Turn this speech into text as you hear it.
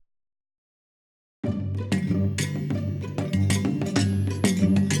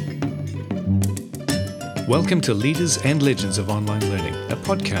Welcome to Leaders and Legends of Online Learning, a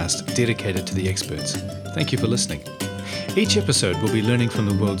podcast dedicated to the experts. Thank you for listening. Each episode will be learning from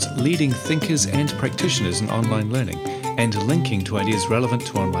the world's leading thinkers and practitioners in online learning and linking to ideas relevant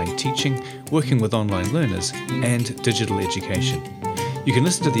to online teaching, working with online learners, and digital education. You can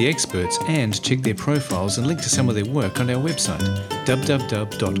listen to the experts and check their profiles and link to some of their work on our website,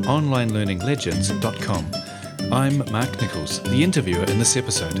 www.onlinelearninglegends.com. I'm Mark Nichols, the interviewer in this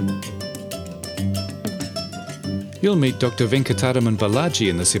episode. You'll meet Dr. Venkataraman Balaji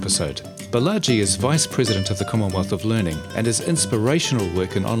in this episode. Balaji is Vice President of the Commonwealth of Learning, and his inspirational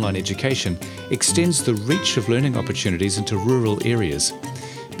work in online education extends the reach of learning opportunities into rural areas.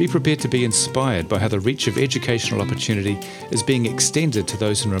 Be prepared to be inspired by how the reach of educational opportunity is being extended to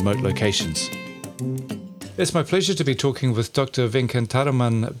those in remote locations. It's my pleasure to be talking with Dr.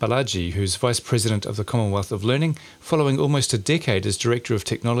 Venkataraman Balaji, who's Vice President of the Commonwealth of Learning, following almost a decade as Director of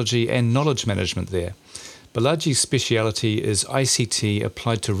Technology and Knowledge Management there. Balaji's speciality is ICT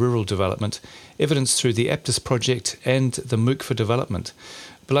applied to rural development, evidenced through the Aptus project and the MOOC for Development.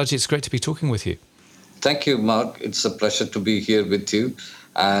 Balaji, it's great to be talking with you. Thank you, Mark. It's a pleasure to be here with you.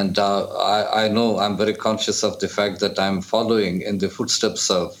 And I know I'm very conscious of the fact that I'm following in the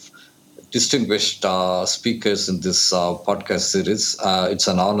footsteps of distinguished speakers in this podcast series. It's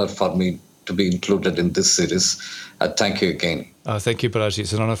an honor for me to be included in this series. Thank you again. Thank you, Balaji.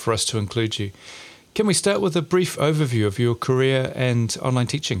 It's an honor for us to include you. Can we start with a brief overview of your career and online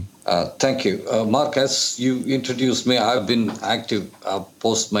teaching? Thank you. Mark, as you introduced me, I've been active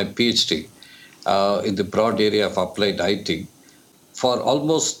post my PhD in the broad area of applied IT. For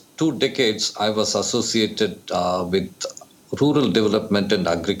almost 2 decades, I was associated with rural development and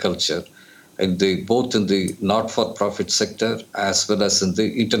agriculture, both in the not-for-profit sector as well as in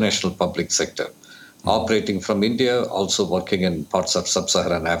the international public sector, operating from India, also working in parts of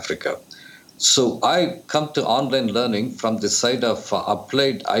sub-Saharan Africa. So I come to online learning from the side of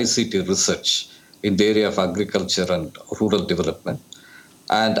applied ICT research in the area of agriculture and rural development.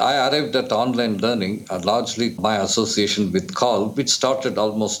 And I arrived at online learning largely my association with CALL, which started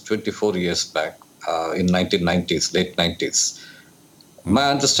almost 24 years back in 1990s, late 90s.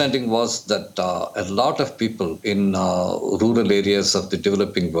 My understanding was that a lot of people in rural areas of the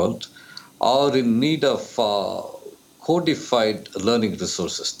developing world are in need of codified learning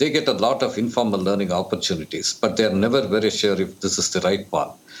resources. They get a lot of informal learning opportunities, but they are never very sure if this is the right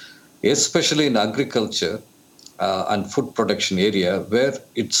one, especially in agriculture and food production area, where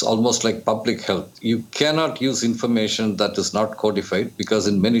it's almost like public health. You cannot use information that is not codified because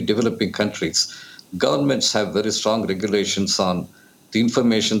in many developing countries, governments have very strong regulations on the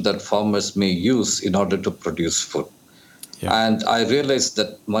information that farmers may use in order to produce food. Yeah. And I realized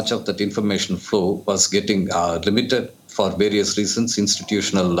that much of that information flow was getting limited for various reasons,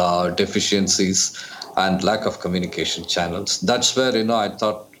 institutional deficiencies and lack of communication channels. That's where, I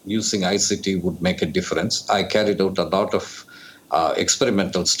thought using ICT would make a difference. I carried out a lot of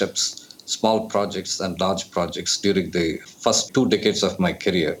experimental steps, small projects and large projects during the first 2 decades of my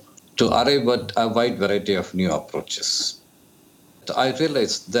career to arrive at a wide variety of new approaches. I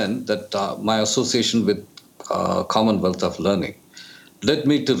realized then that my association with Commonwealth of Learning led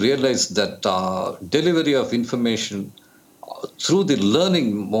me to realize that delivery of information through the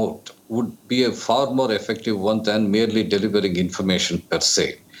learning mode would be a far more effective one than merely delivering information per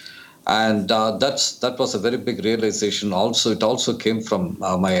se. And that was a very big realization. Also, it also came from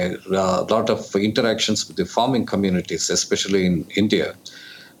my lot of interactions with the farming communities, especially in India,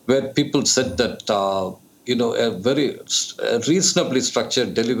 where people said that a very reasonably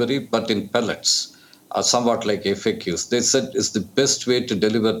structured delivery, but in pellets, somewhat like FAQs. They said is the best way to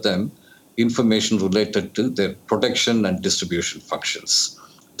deliver them information related to their production and distribution functions.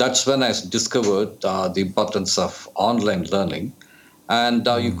 That's when I discovered the importance of online learning. And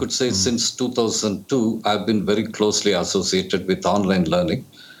you could say since 2002, I've been very closely associated with online learning.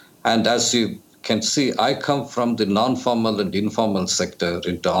 And as you can see, I come from the non-formal and informal sector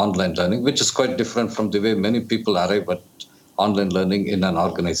into online learning, which is quite different from the way many people arrive at online learning in an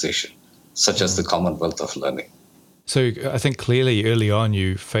organization, such as the Commonwealth of Learning. So I think clearly early on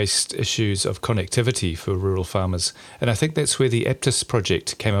you faced issues of connectivity for rural farmers. And I think that's where the Aptus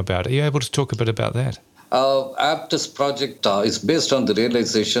project came about. Are you able to talk a bit about that? Aptus project is based on the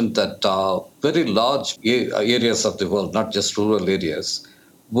realization that very large areas of the world, not just rural areas,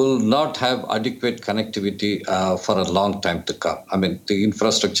 will not have adequate connectivity for a long time to come. I mean, the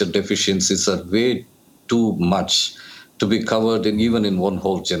infrastructure deficiencies are way too much to be covered even in one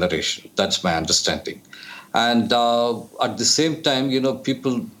whole generation. That's my understanding. And at the same time,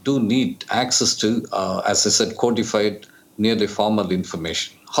 people do need access to, as I said, codified, nearly formal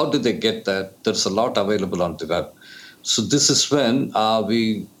information. how do they get that? There's a lot available on the web. So this is when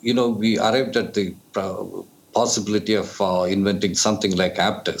we arrived at the possibility of inventing something like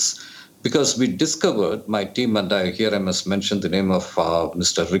Aptus, because we discovered, my team and I, here I must mention the name of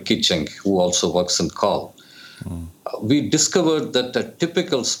Mr. Ricky Cheng, who also works in Call. We discovered that a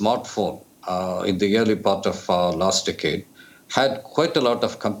typical smartphone in the early part of last decade had quite a lot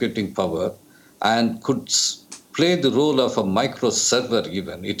of computing power and could play the role of a micro server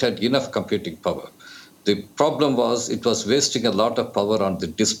even. It had enough computing power. The problem was it was wasting a lot of power on the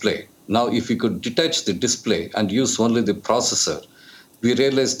display. Now, if we could detach the display and use only the processor, we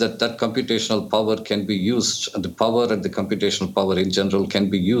realized that that computational power can be used, and the power and the computational power in general can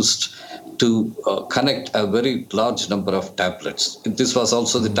be used to connect a very large number of tablets. This was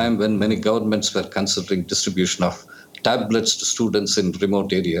also the time when many governments were considering distribution of tablets to students in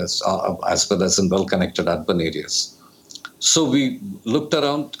remote areas as well as in well-connected urban areas. So we looked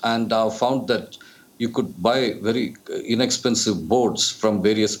around and found that you could buy very inexpensive boards from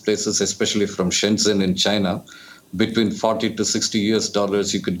various places, especially from Shenzhen in China. Between 40 to 60 US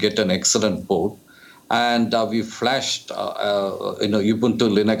dollars, you could get an excellent board. And we flashed Ubuntu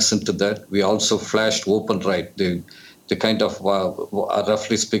Linux into that. We also flashed OpenWrite, the kind of,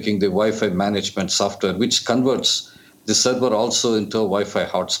 roughly speaking, the Wi-Fi management software, which converts the server also into a Wi-Fi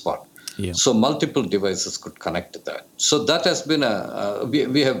hotspot. Yeah. So multiple devices could connect to that. So that has been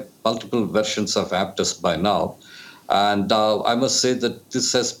we have multiple versions of Aptus by now. And I must say that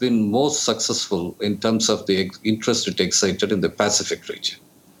this has been most successful in terms of the interest it excited in the Pacific region.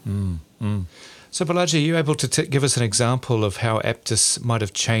 So Balaji, are you able to give us an example of how Aptus might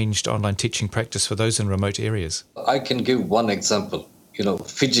have changed online teaching practice for those in remote areas? I can give one example.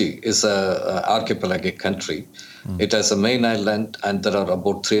 Fiji is an archipelagic country. It has a main island and there are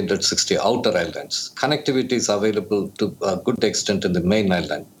about 360 outer islands. Connectivity is available to a good extent in the main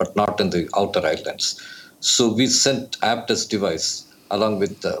island, but not in the outer islands. So we sent Aptus device along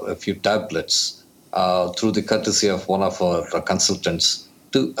with a few tablets through the courtesy of one of our consultants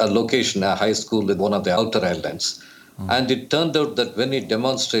to a location, a high school in one of the outer islands. And it turned out that when he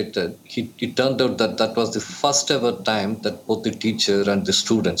demonstrated, it turned out that that was the first ever time that both the teacher and the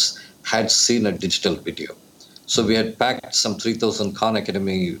students had seen a digital video. So we had packed some 3,000 Khan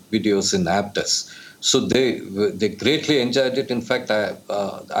Academy videos in Aptus. So they greatly enjoyed it. In fact, I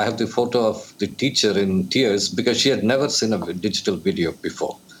have the photo of the teacher in tears because she had never seen a digital video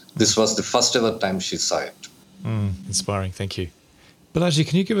before. This was the first ever time she saw it. Inspiring, thank you. Balaji,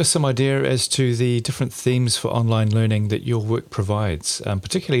 can you give us some idea as to the different themes for online learning that your work provides,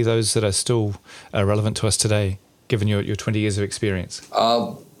 particularly those that are still relevant to us today, given your 20 years of experience?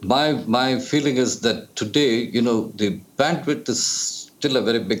 My feeling is that today, the bandwidth is still a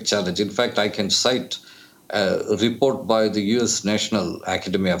very big challenge. In fact, I can cite a report by the U.S. National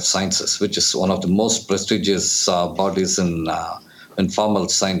Academy of Sciences, which is one of the most prestigious bodies in formal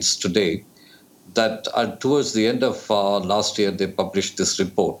science today, that towards the end of last year, they published this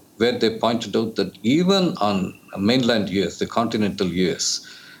report where they pointed out that even on mainland US, the continental US,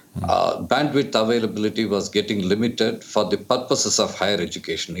 bandwidth availability was getting limited for the purposes of higher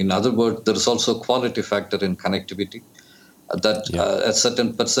education. In other words, there is also a quality factor in connectivity. A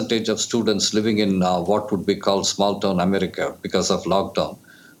certain percentage of students living in what would be called small town America because of lockdown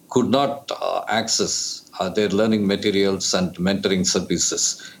could not access their learning materials and mentoring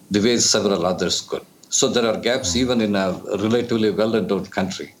services the way several others could. So there are gaps even in a relatively well-endowed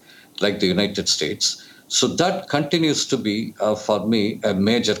country like the United States. So that continues to be, for me, a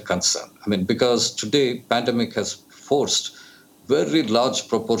major concern. Because today, pandemic has forced very large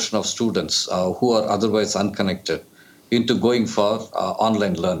proportion of students who are otherwise unconnected into going for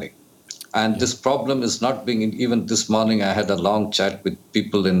online learning. And this problem is not being, even this morning, I had a long chat with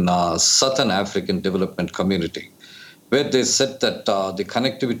people in Southern African Development Community, where they said that the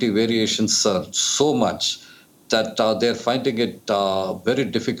connectivity variations are so much that they're finding it very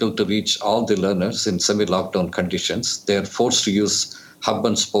difficult to reach all the learners in semi-lockdown conditions. They're forced to use hub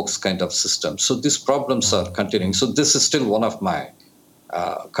and spokes kind of system. So these problems are continuing. So this is still one of my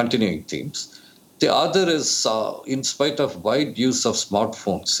continuing themes. The other is, in spite of wide use of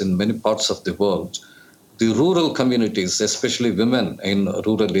smartphones in many parts of the world, the rural communities, especially women in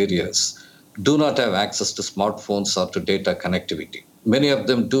rural areas, do not have access to smartphones or to data connectivity. Many of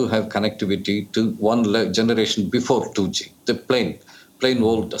them do have connectivity to one generation before 2G, the plain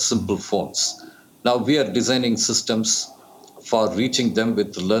old simple phones. Now we are designing systems for reaching them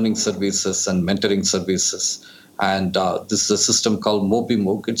with learning services and mentoring services. And this is a system called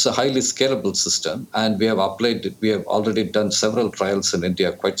MobiMoog. It's a highly scalable system, and we have applied it. We have already done several trials in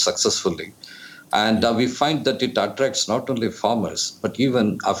India quite successfully. And we find that it attracts not only farmers, but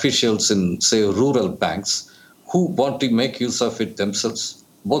even officials in, say, rural banks who want to make use of it themselves,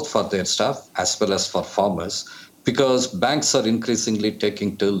 both for their staff as well as for farmers, because banks are increasingly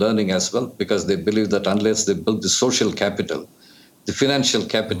taking to learning as well, because they believe that unless they build the social capital, the financial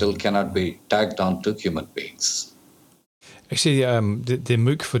capital cannot be tagged on to human beings. Actually, the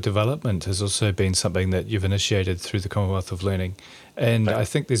MOOC for development has also been something that you've initiated through the Commonwealth of Learning. And I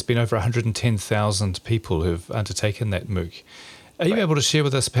think there's been over 110,000 people who've undertaken that MOOC. Are you able to share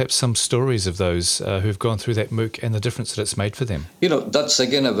with us perhaps some stories of those who've gone through that MOOC and the difference that it's made for them? That's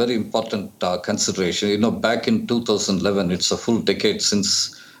again a very important consideration. Back in 2011, it's a full decade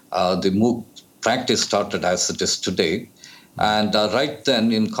since the MOOC practice started as it is today. And right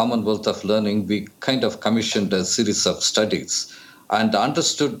then in Commonwealth of Learning, we kind of commissioned a series of studies and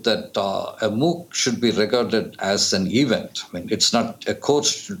understood that a MOOC should be regarded as an event. I mean, it's not a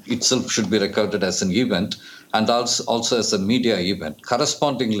course itself should be regarded as an event, and also as a media event.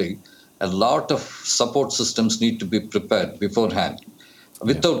 Correspondingly, a lot of support systems need to be prepared beforehand.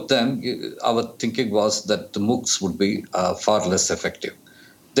 Without them, our thinking was that the MOOCs would be far less effective.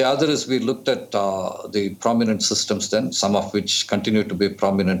 The other is we looked at the prominent systems then, some of which continue to be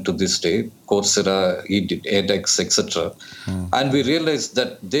prominent to this day, Coursera, edX, etc. And we realized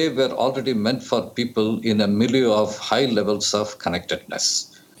that they were already meant for people in a milieu of high levels of connectedness.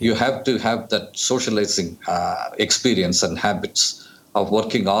 You have to have that socializing experience and habits of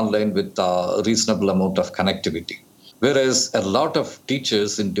working online with a reasonable amount of connectivity. Whereas a lot of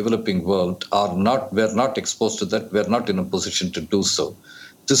teachers in developing world were not exposed to that, were not in a position to do so.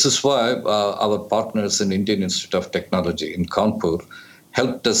 This is why our partners in Indian Institute of Technology in Kanpur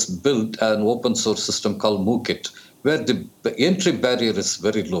helped us build an open source system called MOOCit, where the entry barrier is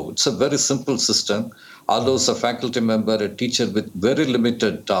very low. It's a very simple system, allows a faculty member, a teacher with very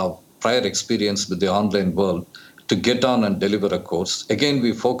limited prior experience with the online world to get on and deliver a course. Again,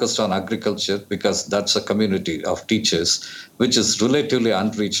 we focused on agriculture because that's a community of teachers which is relatively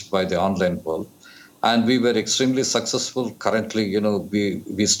unreached by the online world. And we were extremely successful. Currently,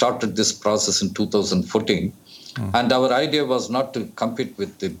 we started this process in 2014. And our idea was not to compete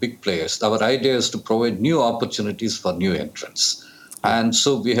with the big players. Our idea is to provide new opportunities for new entrants. And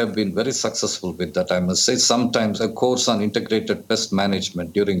so we have been very successful with that. I must say, sometimes a course on integrated pest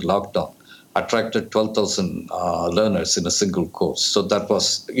management during lockdown attracted 12,000 learners in a single course. So that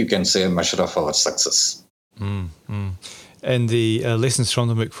was, you can say, a measure of our success. And the lessons from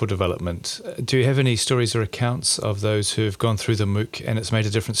the MOOC for development, do you have any stories or accounts of those who have gone through the MOOC and it's made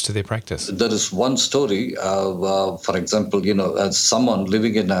a difference to their practice? There is one story, for example, as someone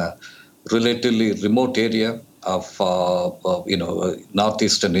living in a relatively remote area of,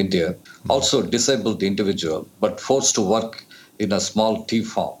 northeastern India, also disabled individual, but forced to work in a small tea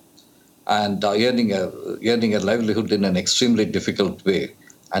farm and earning a livelihood in an extremely difficult way.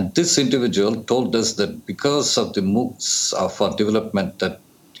 And this individual told us that because of the MOOCs for development that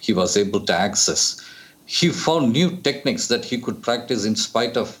he was able to access, he found new techniques that he could practice in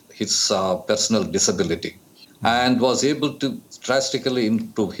spite of his personal disability and was able to drastically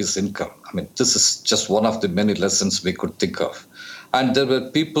improve his income. I mean, this is just one of the many lessons we could think of. And there were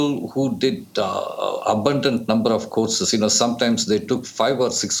people who did abundant number of courses. Sometimes they took 5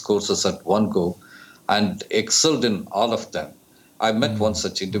 or 6 courses at one go and excelled in all of them. I met one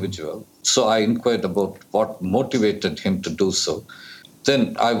such individual, so I inquired about what motivated him to do so.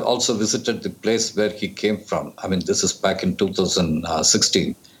 Then I've also visited the place where he came from. I mean, this is back in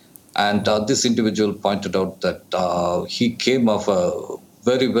 2016. And this individual pointed out that he came of a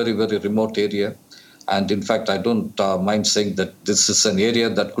very, very, very remote area. And in fact, I don't mind saying that this is an area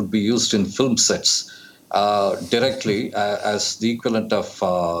that could be used in film sets directly as the equivalent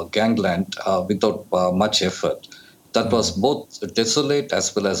of gangland without much effort. That was both desolate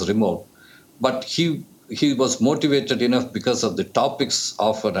as well as remote. But he was motivated enough because of the topics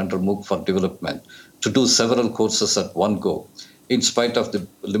offered under MOOC for development to do several courses at one go, in spite of the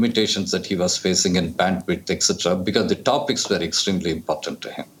limitations that he was facing in bandwidth, etc., because the topics were extremely important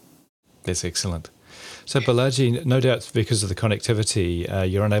to him. That's excellent. So Balaji, no doubt because of the connectivity,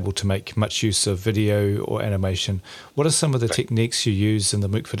 you're unable to make much use of video or animation. What are some of the techniques you use in the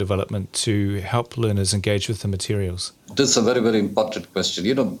MOOC for development to help learners engage with the materials? This is a very, very important question.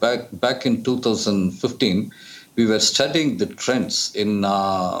 Back in 2015, we were studying the trends in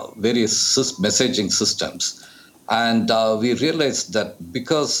various messaging systems. And we realized that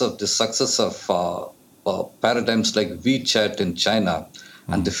because of the success of paradigms like WeChat in China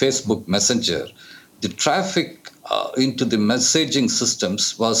and the Facebook Messenger, the traffic into the messaging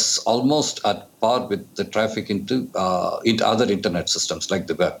systems was almost at par with the traffic into other internet systems like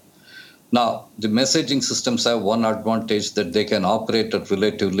the web. Now, the messaging systems have one advantage that they can operate at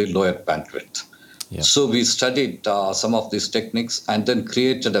relatively lower bandwidth. Yeah. So we studied some of these techniques and then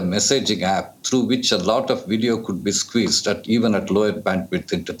created a messaging app through which a lot of video could be squeezed at even at lower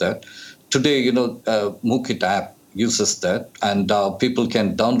bandwidth into that. Today, Mookit app uses that, and people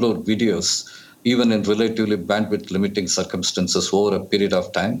can download videos even in relatively bandwidth limiting circumstances over a period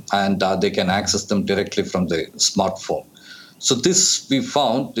of time, and they can access them directly from the smartphone. So this we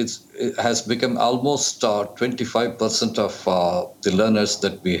found it has become almost 25% of the learners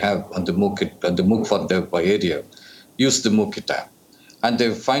that we have on the MOOC for Dev area use the MOOCit app, and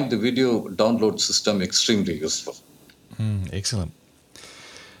they find the video download system extremely useful. Excellent.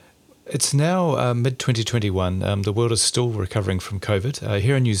 It's now mid-2021. The world is still recovering from COVID.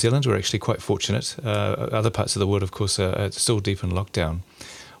 Here in New Zealand, we're actually quite fortunate. Other parts of the world, of course, are still deep in lockdown.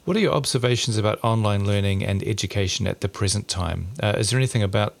 What are your observations about online learning and education at the present time? Is there anything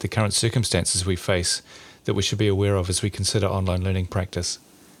about the current circumstances we face that we should be aware of as we consider online learning practice?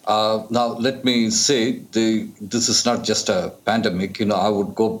 Now, let me say, this is not just a pandemic. I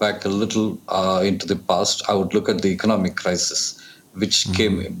would go back a little into the past. I would look at the economic crisis, which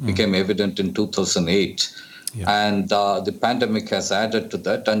became evident in 2008. Yeah. And the pandemic has added to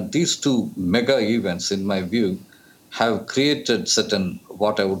that. And these two mega events, in my view, have created certain,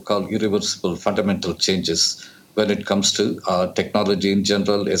 what I would call irreversible fundamental changes when it comes to technology in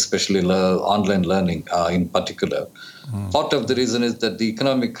general, especially online learning in particular. Part of the reason is that the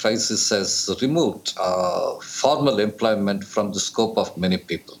economic crisis has removed formal employment from the scope of many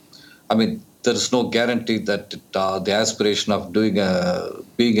people. I mean, there is no guarantee that the aspiration of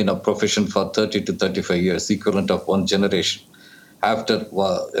being in a profession for 30 to 35 years, equivalent of one generation, after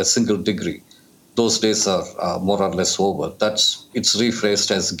a single degree, those days are more or less over. It's rephrased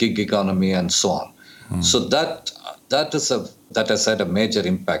as gig economy and so on. So that has had a major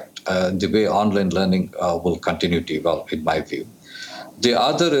impact in the way online learning will continue to evolve, in my view. The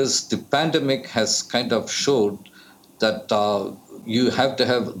other is the pandemic has kind of showed that you have to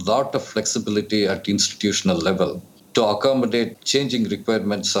have a lot of flexibility at institutional level to accommodate changing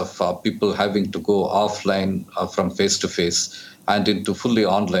requirements of people having to go offline from face-to-face and into fully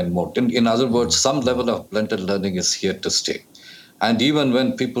online mode. In other words, some level of blended learning is here to stay. And even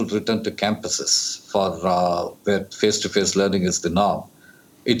when people return to campuses for where face-to-face learning is the norm,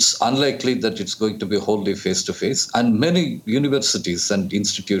 it's unlikely that it's going to be wholly face-to-face. And many universities and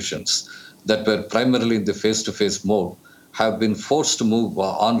institutions that were primarily in the face-to-face mode have been forced to move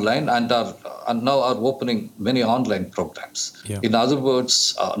online and now are opening many online programs. Yeah. In other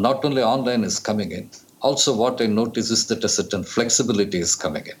words, not only online is coming in, also what I notice is that a certain flexibility is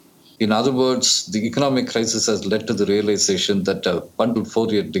coming in. In other words, the economic crisis has led to the realization that a bundled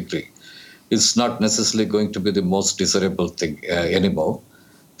 4-year degree is not necessarily going to be the most desirable thing anymore.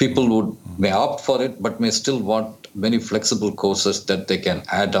 People may opt for it, but may still want many flexible courses that they can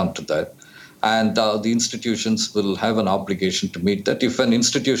add on to that. And the institutions will have an obligation to meet that. If an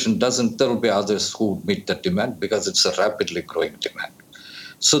institution doesn't, there will be others who meet that demand because it's a rapidly growing demand.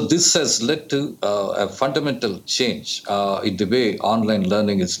 So this has led to a fundamental change in the way online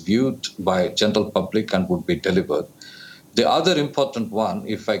learning is viewed by general public and would be delivered. The other important one,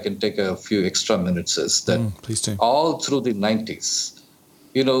 if I can take a few extra minutes, is that all through the 90s,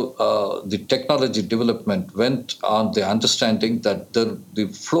 the technology development went on the understanding that the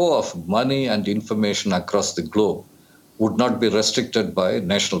flow of money and information across the globe would not be restricted by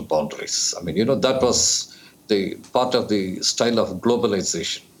national boundaries. I mean, that was the part of the style of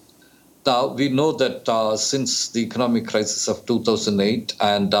globalization. Now, we know that since the economic crisis of 2008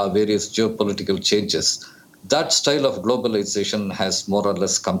 and various geopolitical changes, that style of globalization has more or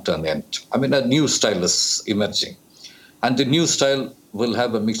less come to an end. I mean, a new style is emerging. And the new style will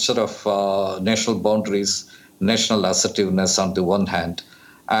have a mixture of national boundaries, national assertiveness on the one hand,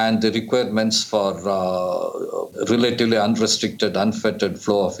 and the requirements for relatively unrestricted, unfettered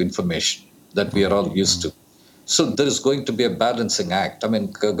flow of information that we are all used to. So there is going to be a balancing act. I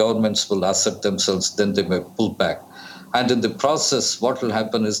mean, governments will assert themselves, then they may pull back. And in the process, what will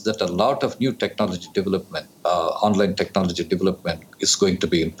happen is that a lot of new technology development, online technology development, is going to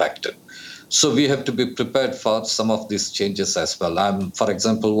be impacted. So we have to be prepared for some of these changes as well. For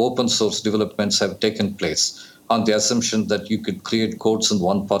example, open source developments have taken place on the assumption that you could create codes in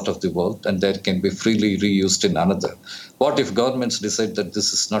one part of the world and that can be freely reused in another. What if governments decide that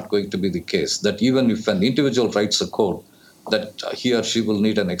this is not going to be the case, that even if an individual writes a code, that he or she will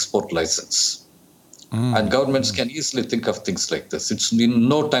need an export license? And governments can easily think of things like this. It's in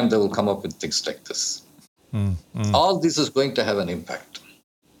no time they will come up with things like this. All this is going to have an impact.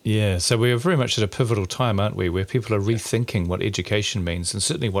 Yeah, so we're very much at a pivotal time, aren't we, where people are rethinking what education means and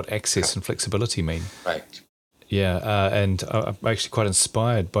certainly what access and flexibility mean. Right. Yeah, and I'm actually quite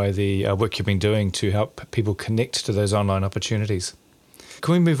inspired by the work you've been doing to help people connect to those online opportunities.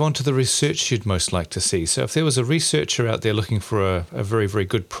 Can we move on to the research you'd most like to see? So if there was a researcher out there looking for a very, very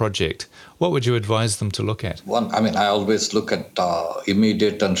good project, what would you advise them to look at? I always look at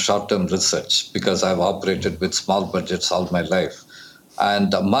immediate and short-term research because I've operated with small budgets all my life.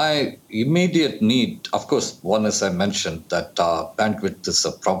 And my immediate need, of course, one, as I mentioned, that bandwidth is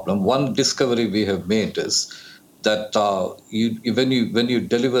a problem. One discovery we have made is that when you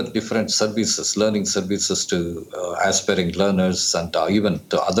deliver different services, learning services to aspiring learners and even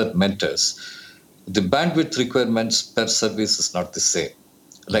to other mentors, the bandwidth requirements per service is not the same.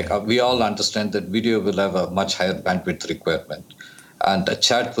 Like we all understand that video will have a much higher bandwidth requirement, and a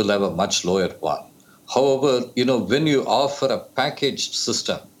chat will have a much lower one. However, when you offer a packaged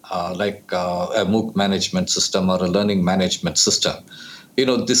system a MOOC management system or a learning management system,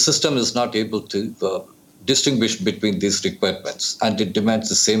 the system is not able to distinguish between these requirements, and it demands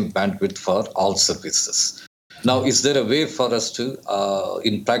the same bandwidth for all services. Now, is there a way for us to,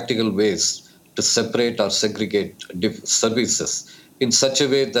 in practical ways, to separate or segregate services in such a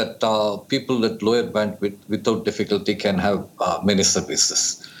way that people at lower bandwidth without difficulty can have many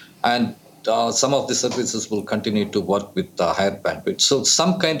services? And some of the services will continue to work with higher bandwidth. So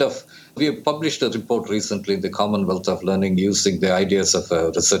we have published a report recently in the Commonwealth of Learning using the ideas of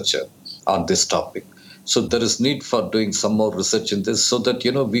a researcher on this topic. So there is need for doing some more research in this so that,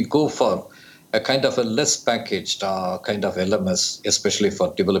 we go for a kind of a less packaged kind of LMS, especially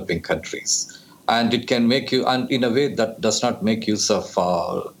for developing countries. And it can make you, and in a way that does not make use of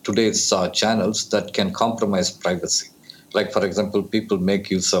today's channels that can compromise privacy. Like, for example, people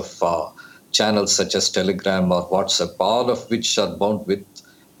make use of channels such as Telegram or WhatsApp, all of which are bound with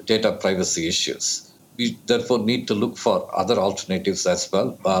data privacy issues. We therefore need to look for other alternatives as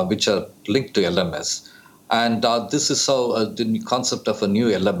well, which are linked to LMS. And this is how the concept of a new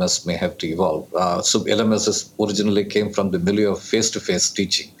LMS may have to evolve. So LMSs originally came from the milieu of face-to-face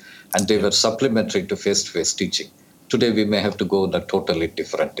teaching, and they were supplementary to face-to-face teaching. Today, we may have to go in a totally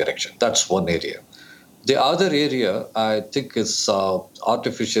different direction. That's one area. The other area, I think, is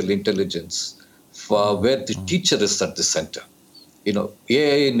artificial intelligence, where the teacher is at the center.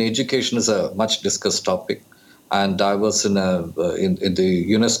 AI in education is a much discussed topic. And I was in the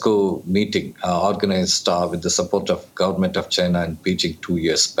UNESCO meeting organized with the support of government of China in Beijing 2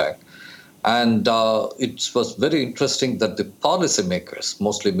 years back. And it was very interesting that the policymakers,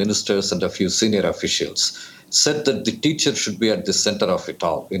 mostly ministers and a few senior officials, said that the teacher should be at the center of it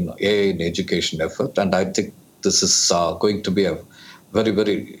all in AI in education effort. And I think this is going to be a very,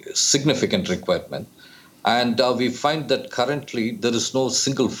 very significant requirement. And we find that currently there is no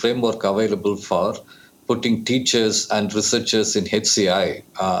single framework available for putting teachers and researchers in HCI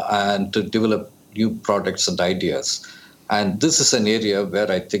and to develop new products and ideas. And this is an area where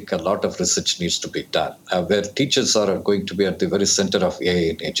I think a lot of research needs to be done, where teachers are going to be at the very center of AI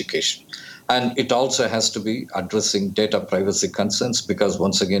in education. And it also has to be addressing data privacy concerns because,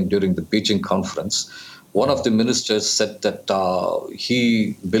 once again, during the Beijing conference, one of the ministers said that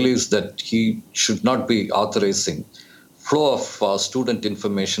he believes that he should not be authorizing flow of student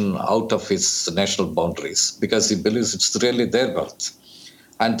information out of his national boundaries because he believes it's really their wealth.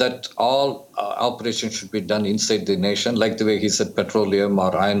 And that all operations should be done inside the nation, like the way he said petroleum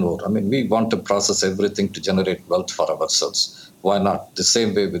or iron ore. I mean, we want to process everything to generate wealth for ourselves. Why not? The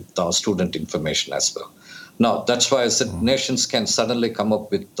same way with student information as well. Now, that's why I said nations can suddenly come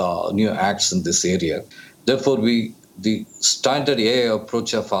up with new acts in this area. Therefore, the standard AI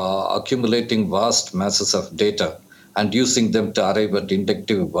approach of accumulating vast masses of data and using them to arrive at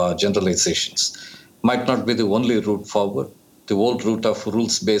inductive generalizations might not be the only route forward. The old route of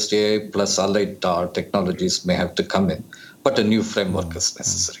rules-based AI plus allied technologies may have to come in, but a new framework is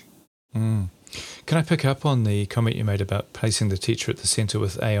necessary. Can I pick up on the comment you made about placing the teacher at the center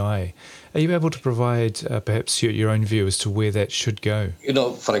with AI? Are you able to provide perhaps your own view as to where that should go?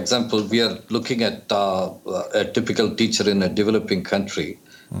 For example, we are looking at a typical teacher in a developing country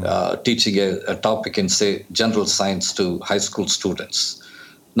teaching a topic in, say, general science to high school students.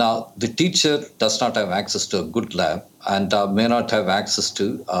 Now, the teacher does not have access to a good lab and may not have access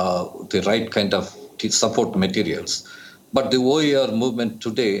to the right kind of support materials. But the OER movement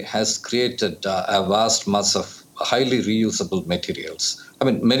today has created a vast mass of highly reusable materials.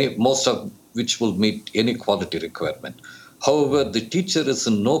 I mean, most of which will meet any quality requirement. However, the teacher is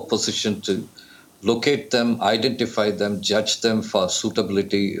in no position to locate them, identify them, judge them for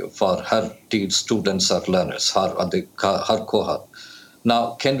suitability for her students or learners, her cohort.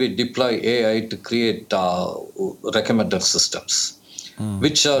 Now, can we deploy AI to create recommender systems,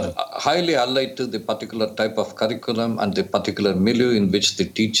 which are highly allied to the particular type of curriculum and the particular milieu in which the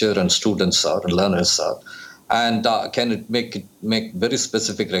teacher and students are, learners are? And can it make very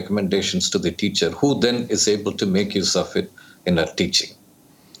specific recommendations to the teacher, who then is able to make use of it in her teaching?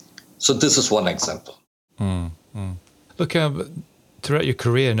 So this is one example. Look, throughout your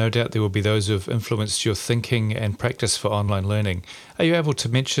career, no doubt there will be those who have influenced your thinking and practice for online learning. Are you able to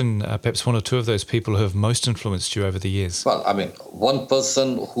mention perhaps one or two of those people who have most influenced you over the years? Well, I mean, one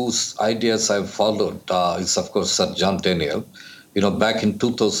person whose ideas I've followed is, of course, Sir John Daniel. Back in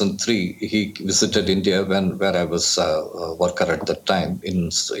 2003, he visited India where I was a worker at that time in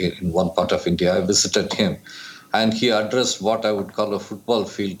one part of India. I visited him, and he addressed what I would call a football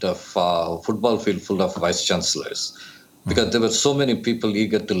field full of vice chancellors, because there were so many people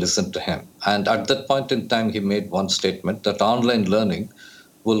eager to listen to him. And at that point in time, he made one statement that online learning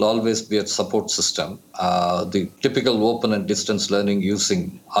will always be a support system. The typical open and distance learning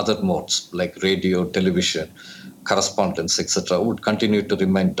using other modes like radio, television, correspondence, etc., would continue to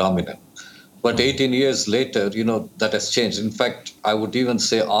remain dominant. But 18 years later, that has changed. In fact, I would even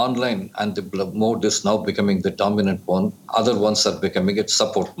say online and the mode is now becoming the dominant one. Other ones are becoming its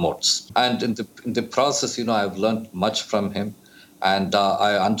support modes. And in the process, I've learned much from him, and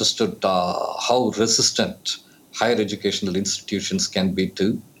I understood how resistant higher educational institutions can be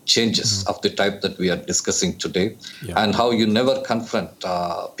to changes of the type that we are discussing today, and how you never confront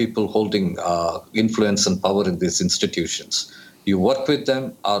people holding influence and power in these institutions. You work with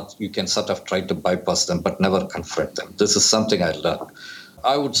them, or you can sort of try to bypass them, but never confront them. This is something I learned.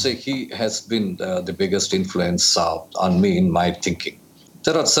 I would say he has been the biggest influence on me in my thinking.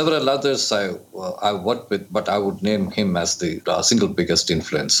 There are several others I worked with, but I would name him as the single biggest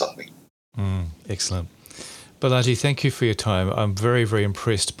influence on me. Excellent. Balaji, thank you for your time. I'm very, very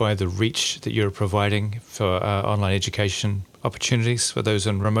impressed by the reach that you're providing for online education opportunities for those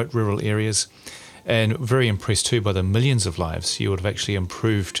in remote rural areas, and very impressed too by the millions of lives you would have actually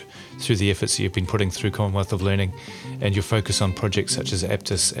improved through the efforts that you've been putting through Commonwealth of Learning and your focus on projects such as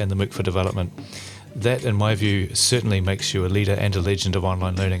Aptus and the MOOC for Development. That, in my view, certainly makes you a leader and a legend of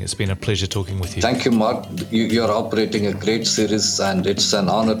online learning. It's been a pleasure talking with you. Thank you, Mark. You're operating a great series, and it's an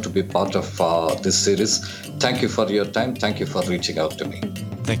honor to be part of this series. Thank you for your time. Thank you for reaching out to me.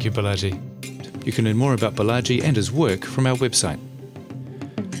 Thank you, Balaji. You can learn more about Balaji and his work from our website.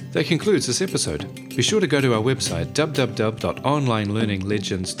 That concludes this episode. Be sure to go to our website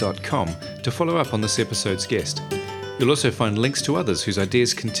www.onlinelearninglegends.com to follow up on this episode's guest. You'll also find links to others whose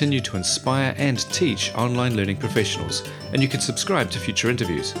ideas continue to inspire and teach online learning professionals, and you can subscribe to future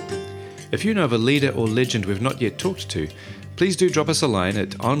interviews. If you know of a leader or legend we've not yet talked to, please do drop us a line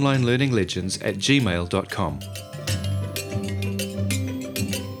at onlinelearninglegends@gmail.com.